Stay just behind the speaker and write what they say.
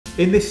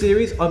In this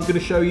series, I'm going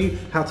to show you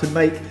how to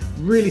make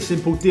really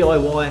simple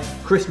DIY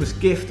Christmas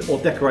gift or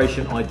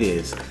decoration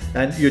ideas.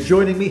 And you're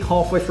joining me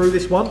halfway through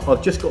this one.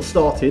 I've just got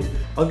started.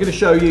 I'm going to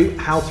show you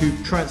how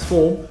to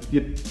transform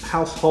your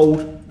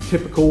household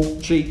typical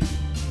cheap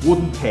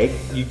wooden peg.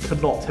 You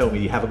cannot tell me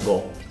you haven't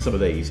got some of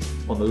these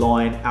on the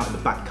line, out in the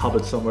back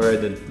cupboard somewhere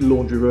in the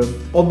laundry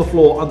room, on the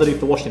floor underneath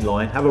the washing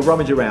line. Have a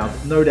rummage around.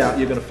 No doubt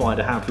you're going to find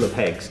a handful of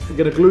pegs. You're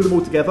going to glue them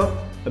all together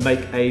and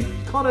make a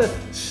kind of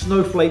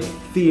snowflake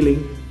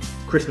feeling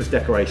Christmas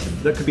decoration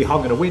that could be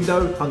hung in a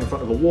window, hung in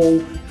front of a wall,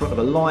 in front of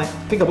a light.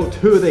 I think I bought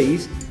 2 of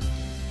these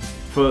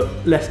for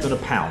less than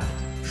 £1.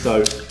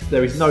 So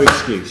there is no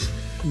excuse.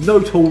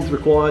 No tools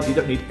required. You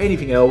don't need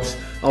anything else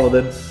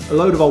other than a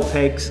load of old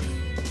pegs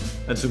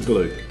and some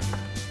glue.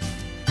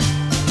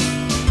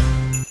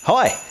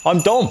 Hi,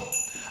 I'm Dom,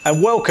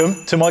 and welcome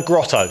to my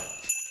grotto.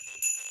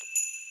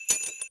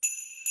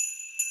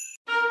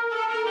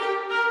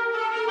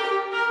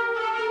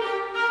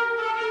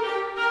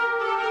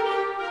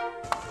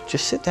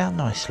 Just sit down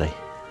nicely,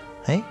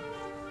 hey?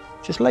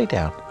 Just lay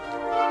down.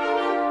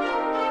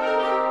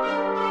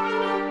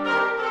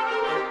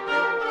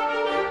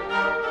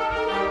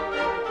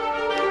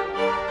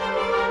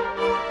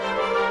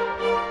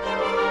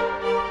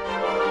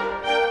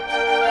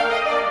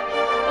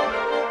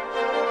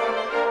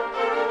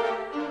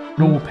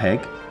 Normal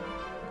peg,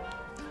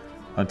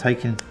 I'm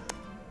taking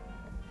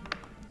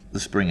the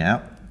spring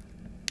out.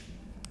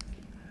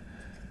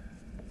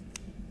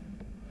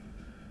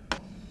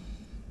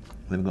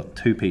 Then we've got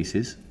 2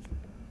 pieces,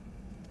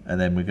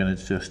 and then we're going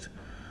to just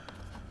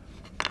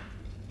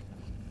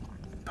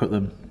put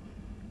them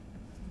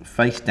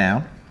face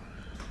down.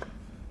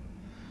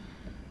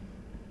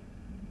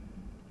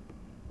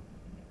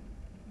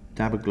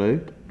 Dab of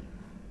glue.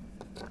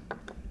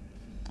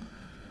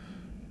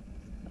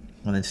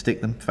 And then stick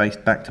them face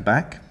back to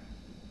back.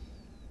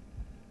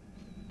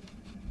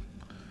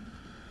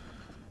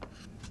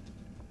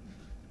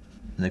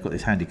 And they've got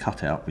this handy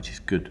cutout, which is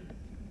good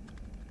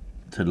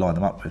to line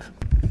them up with.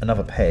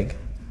 Another peg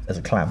as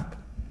a clamp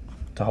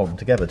to hold them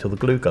together till the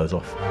glue goes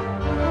off.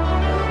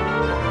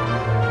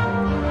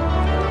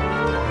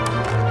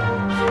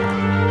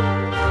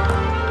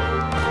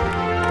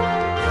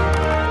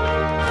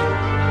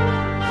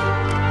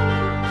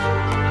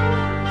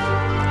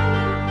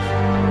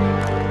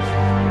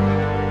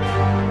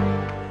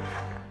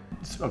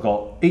 I've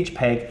got each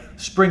peg,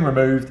 spring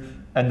removed,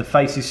 and the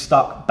face is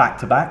stuck back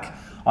to back.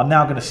 I'm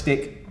now going to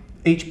stick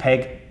each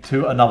peg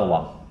to another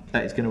one.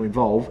 That is going to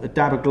involve a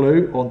dab of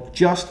glue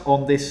just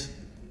on this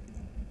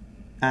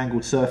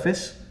angled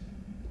surface,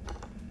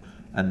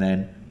 and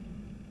then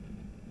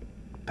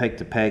peg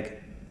to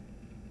peg.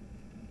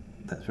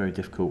 That's very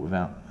difficult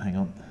without, hang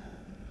on.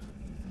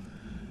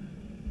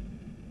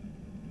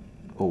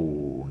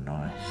 Oh,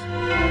 nice.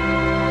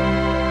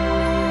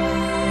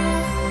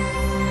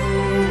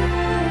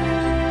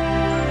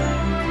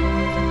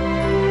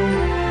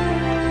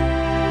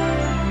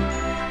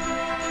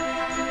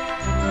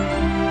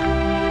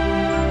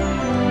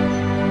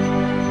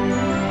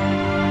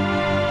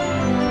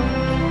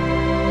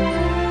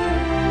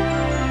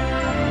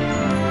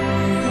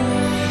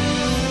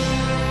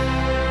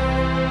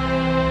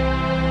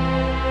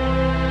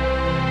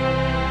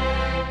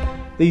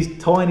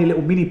 These tiny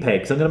little mini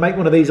pegs. I'm going to make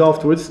one of these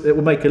afterwards. It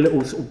will make a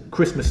little sort of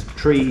Christmas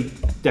tree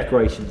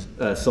decoration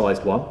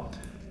sized one.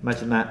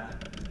 Imagine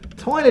that.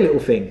 Tiny little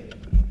thing.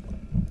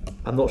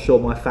 I'm not sure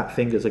my fat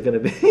fingers are going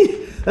to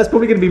be... That's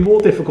probably going to be more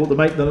difficult to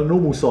make than a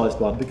normal sized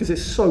one because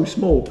it's so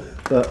small,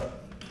 but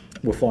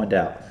we'll find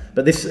out.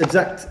 But this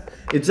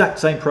exact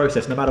same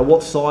process, no matter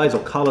what size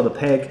or colour the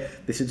peg,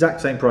 this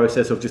exact same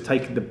process of just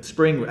taking the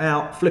spring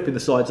out, flipping the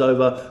sides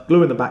over,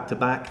 gluing them back to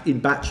back in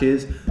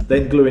batches,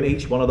 then gluing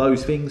each one of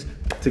those things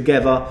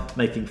together,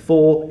 making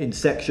 4 in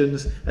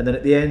sections, and then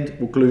at the end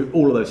we'll glue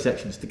all of those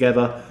sections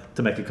together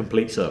to make a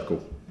complete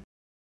circle.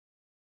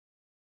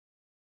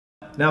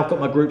 Now I've got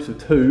my groups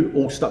of 2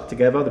 all stuck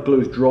together, the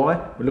glue is dry,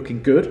 we're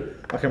looking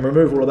good. I can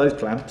remove all of those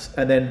clamps,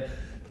 and then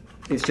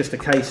it's just a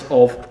case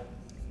of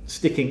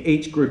sticking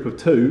each group of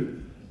 2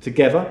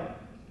 together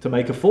to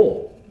make a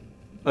 4.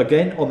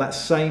 Again, on that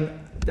same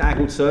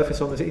angled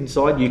surface on the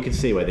inside, you can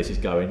see where this is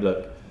going,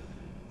 look.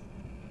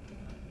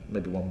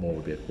 Maybe one more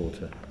would be a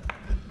quarter.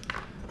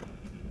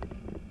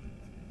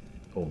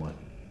 Almost,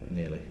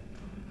 nearly.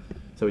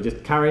 So we're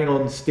just carrying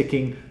on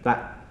sticking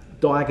that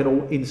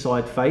diagonal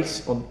inside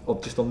face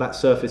just on that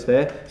surface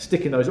there,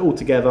 sticking those all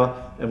together,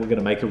 and we're going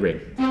to make a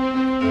ring.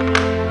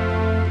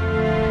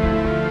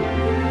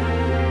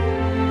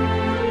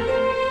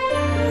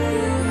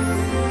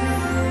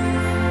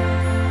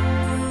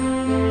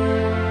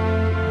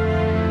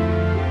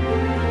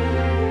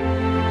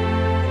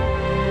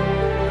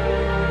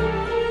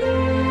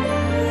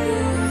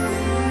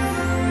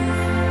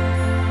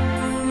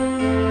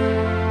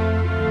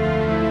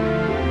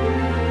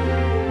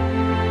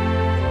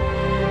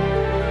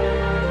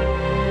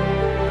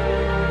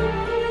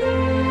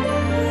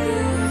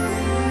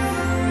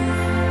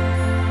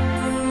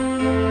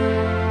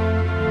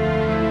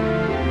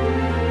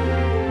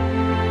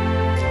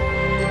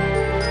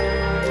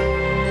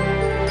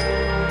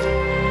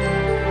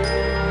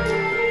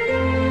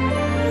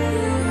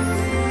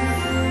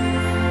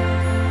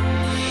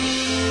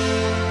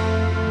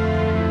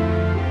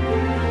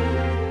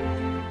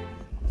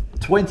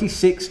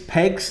 26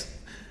 pegs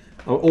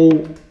are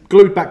all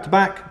glued back to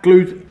back,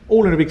 glued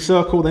all in a big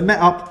circle. They met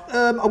up,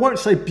 I won't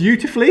say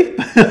beautifully,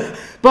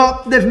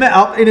 but they've met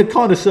up in a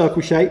kind of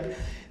circle shape.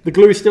 The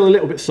glue is still a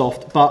little bit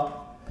soft, but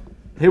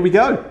here we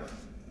go.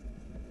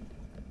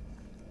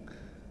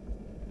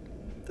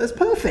 That's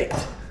perfect.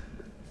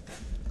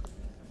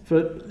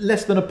 For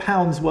less than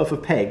 £1's worth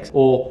of pegs,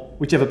 or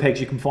whichever pegs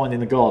you can find in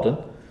the garden.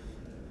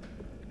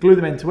 Glue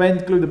them end to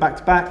end, glue them back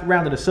to back,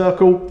 round in a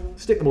circle,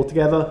 stick them all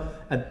together,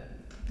 and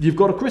you've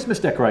got a Christmas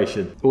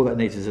decoration. All that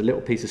needs is a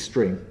little piece of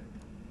string,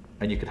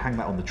 and you can hang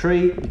that on the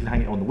tree, you can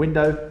hang it on the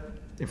window,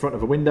 in front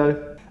of a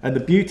window. And the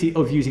beauty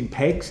of using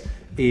pegs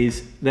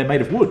is they're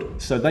made of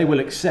wood, so they will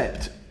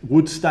accept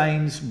wood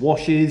stains,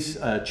 washes,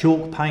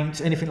 chalk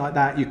paints, anything like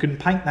that. You can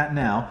paint that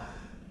now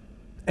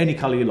any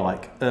colour you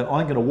like. I'm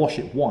going to wash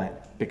it white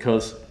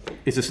because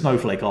it's a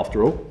snowflake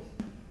after all.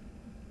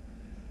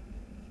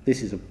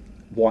 This is a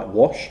white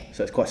wash,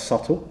 so it's quite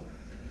subtle,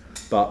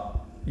 but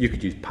you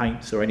could use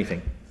paints or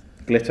anything.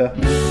 Glitter.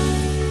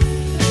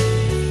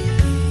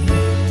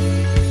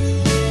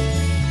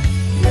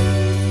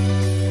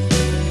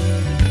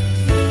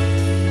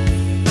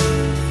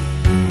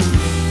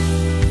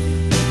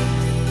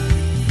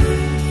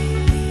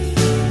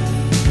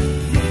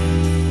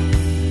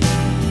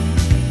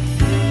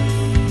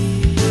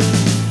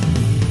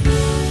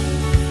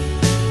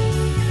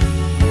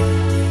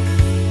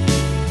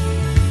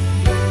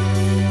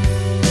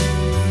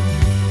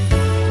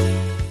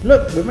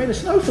 Look, we've made a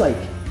snowflake.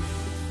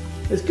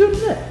 It's good,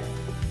 isn't it?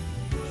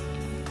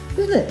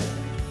 Isn't it?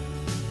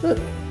 Look.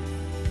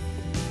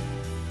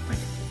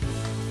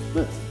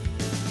 Look.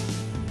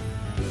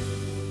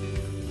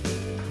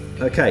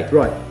 Okay,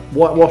 right.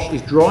 Whitewash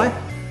is dry.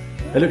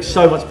 It looks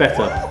so much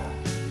better.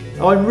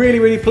 I'm really,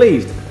 really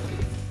pleased.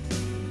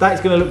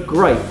 That's going to look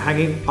great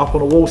hanging up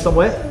on a wall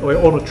somewhere or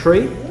on a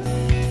tree.